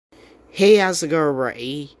Hey, how's it going,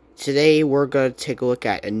 Ray? Today we're going to take a look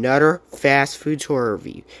at another fast food toy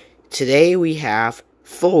review. Today we have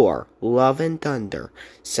Thor, Love and Thunder,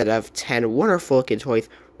 set of 10 wonderful looking toys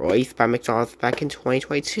released by McDonald's back in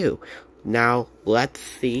 2022. Now, let's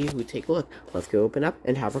see who take a look. Let's go open up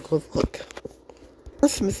and have a close look.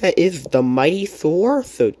 First set is the Mighty Thor.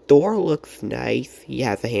 So Thor looks nice. He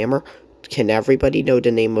has a hammer. Can everybody know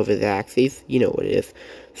the name of his axes? You know what it is.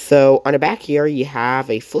 So, on the back here, you have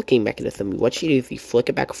a flicking mechanism. What you do is you flick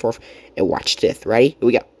it back and forth, and watch this. Ready? Here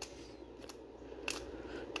we go.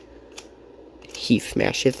 He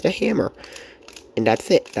smashes the hammer. And that's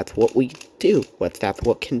it. That's what we do. That's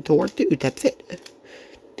what can Thor do. That's it.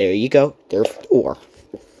 There you go. There's Thor.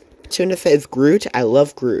 Tuna says Groot. I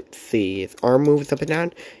love Groot. See, his arm moves up and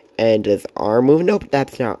down. And his arm move? Nope,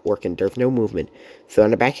 that's not working. There's no movement. So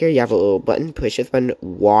on the back here, you have a little button. Push this button.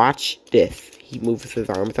 Watch this. He moves his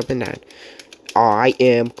arms up and down. I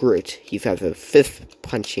am Groot. He has a fist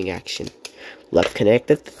punching action. Let's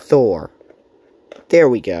connect it to Thor. There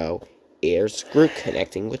we go. Here's Groot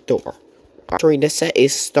connecting with Thor. Entering the set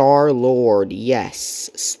is Star-Lord.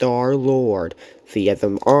 Yes, Star-Lord. So he has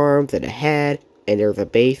some arms and a head. And there's a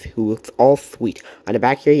base who looks all sweet. On the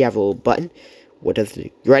back here, you have a little button. What does it do?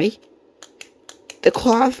 You ready? The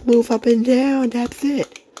claws move up and down. That's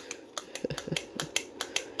it.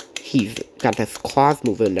 He's got his claws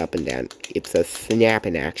moving up and down. It's a snap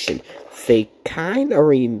in action. They kind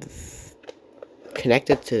of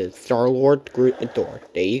connected to Star-Lord, Groot, and Thor.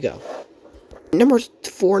 There you go. Number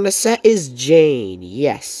 4 in the set is Jane.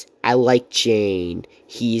 Yes, I like Jane.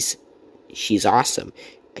 She's awesome.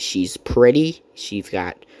 She's pretty. She's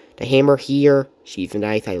got the hammer here. She's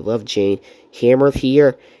nice. I love Jane. Hammer's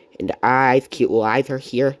here. And the eyes. Cute little eyes are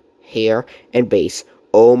here. Hair and base.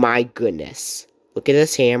 Oh my goodness. Look at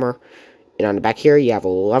this hammer. And on the back here, you have a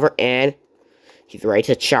lever. And he's ready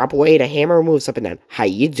to chop away. The hammer moves up and down. How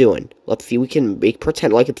you doing? Let's see. We can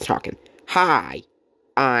pretend like it's talking. Hi.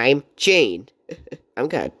 I'm Jane. I'm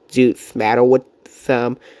gonna do smatter with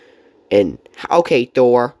some. And okay,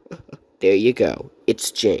 Thor. There you go.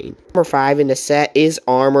 It's Jane. Number 5 in the set is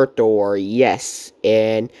Armor Thor. Yes.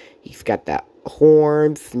 And he's got the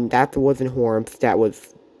horns. And that wasn't horns. That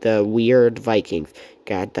was the weird Vikings.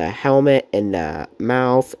 Got the helmet and the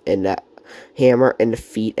mouth and the hammer and the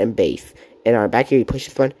feet and base. And on the back here, he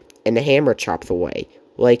pushes one. And the hammer chops away.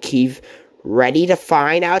 Like he's ready to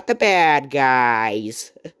find out the bad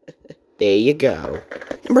guys. There you go.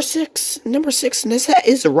 Number six in the set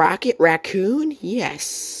is Rocket Raccoon. Yes,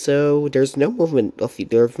 so there's no movement. Let's see,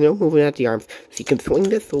 there's no movement at the arms. So you can swing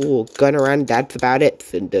this little gun around, that's about it.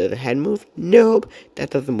 So does the head move? Nope,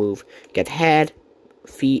 that doesn't move. Get head,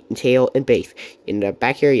 feet, and tail, and base. In the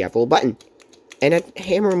back here, you have a little button. And a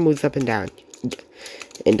hammer moves up and down.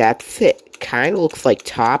 And that's it. Kind of looks like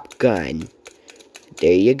Top Gun.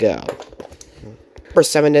 There you go. Number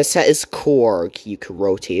 7 in the set is Korg. You can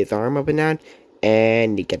rotate his arm up and down.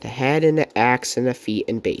 And you get the head and the axe and the feet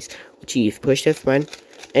and base. Which you push this one.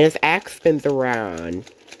 And his axe spins around.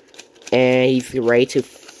 And he's ready to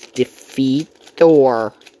defeat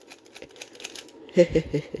Thor.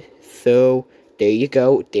 So, there you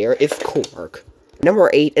go. There is Korg. Number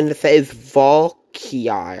 8 in the set is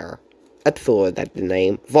Valkyrie. That's the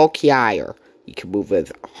name. Valkyrie. You can move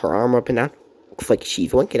her arm up and down. Looks like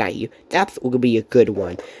she's winking at you. That's going to be a good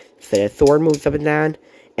one. So the Thor moves up and down.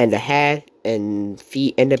 And the head and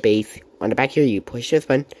feet and the base. On the back here, you push this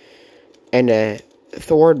one. And the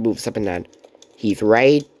Thor moves up and down. He's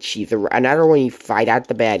right. She's another one you fight out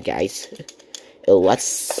the bad guys.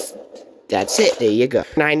 That's it. There you go.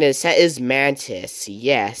 9 in the set is Mantis.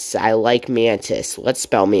 Yes, I like Mantis. Let's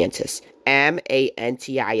spell Mantis.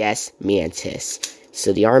 M-A-N-T-I-S. Mantis.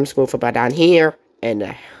 So the arms move up and down here. And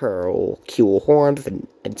her cute horns and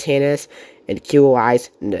antennas. And cute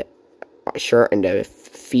eyes. And the shirt and the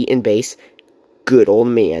feet and base. Good old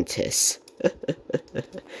Mantis.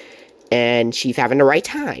 And she's having the right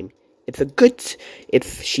time.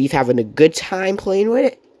 She's having a good time playing with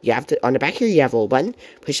it. You have to, on the back here, you have a little button.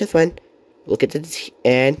 Push this one. Look at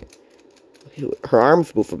and her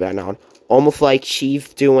arms move up and down. Almost like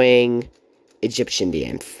she's doing Egyptian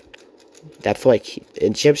dance. That's like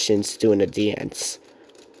Egyptians doing a dance.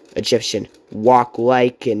 Egyptian. Walk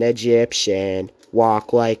like an Egyptian.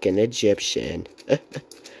 Walk like an Egyptian.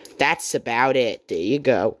 That's about it. There you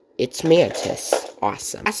go. It's Mantis.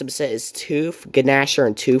 Awesome. Last set is Tooth Gnasher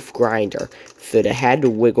and Tooth Grinder. So the head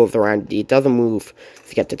wiggles around. It doesn't move. So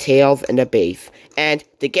you got the tails and the base. And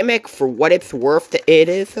the gimmick, for what it's worth, it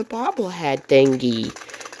is a bobblehead thingy.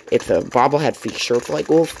 It's a bobblehead feature with like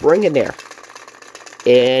a little spring in there.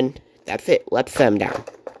 And that's it. Let's set them down.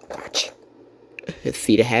 Watch.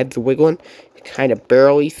 See the heads wiggling? You kind of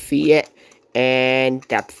barely see it. And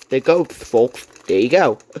that's the ghost, folks. There you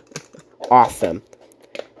go. Awesome.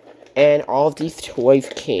 And all of these toys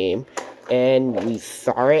came, and we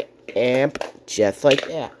saw it amp just like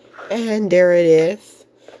that. And there it is.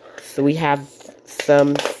 So we have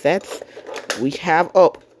some sets. We have,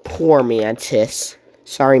 oh, poor Mantis.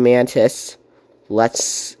 Sorry, Mantis.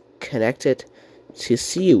 Let's connect it to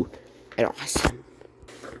see you. And awesome.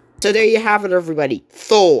 So there you have it, everybody.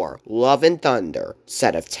 Thor, Love and Thunder.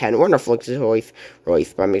 Set of 10 wonderful toys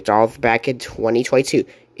released by McDonald's back in 2022.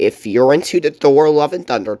 If you're into the Thor, Love and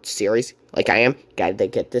Thunder series, like I am, gotta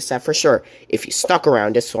get this set for sure. If you stuck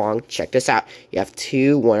around this long, check this out. You have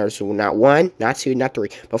 2 winners, not 1, not 2, not 3,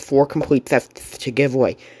 but 4 complete sets to give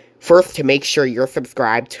away. First, to make sure you're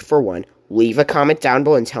subscribed, for 1, leave a comment down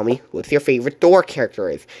below and tell me what your favorite Thor character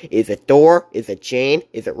is. Is it Thor? Is it Jane?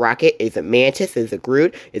 Is it Rocket? Is it Mantis? Is it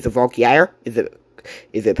Groot? Is it Valkyrie? Is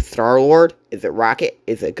it Star-Lord? Is it Rocket?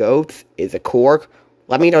 Is it Ghost? Is it Korg?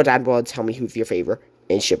 Let me know down below and tell me who's your favorite,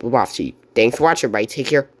 and ship them off to you. Thanks for watching, everybody. Take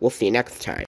care. We'll see you next time.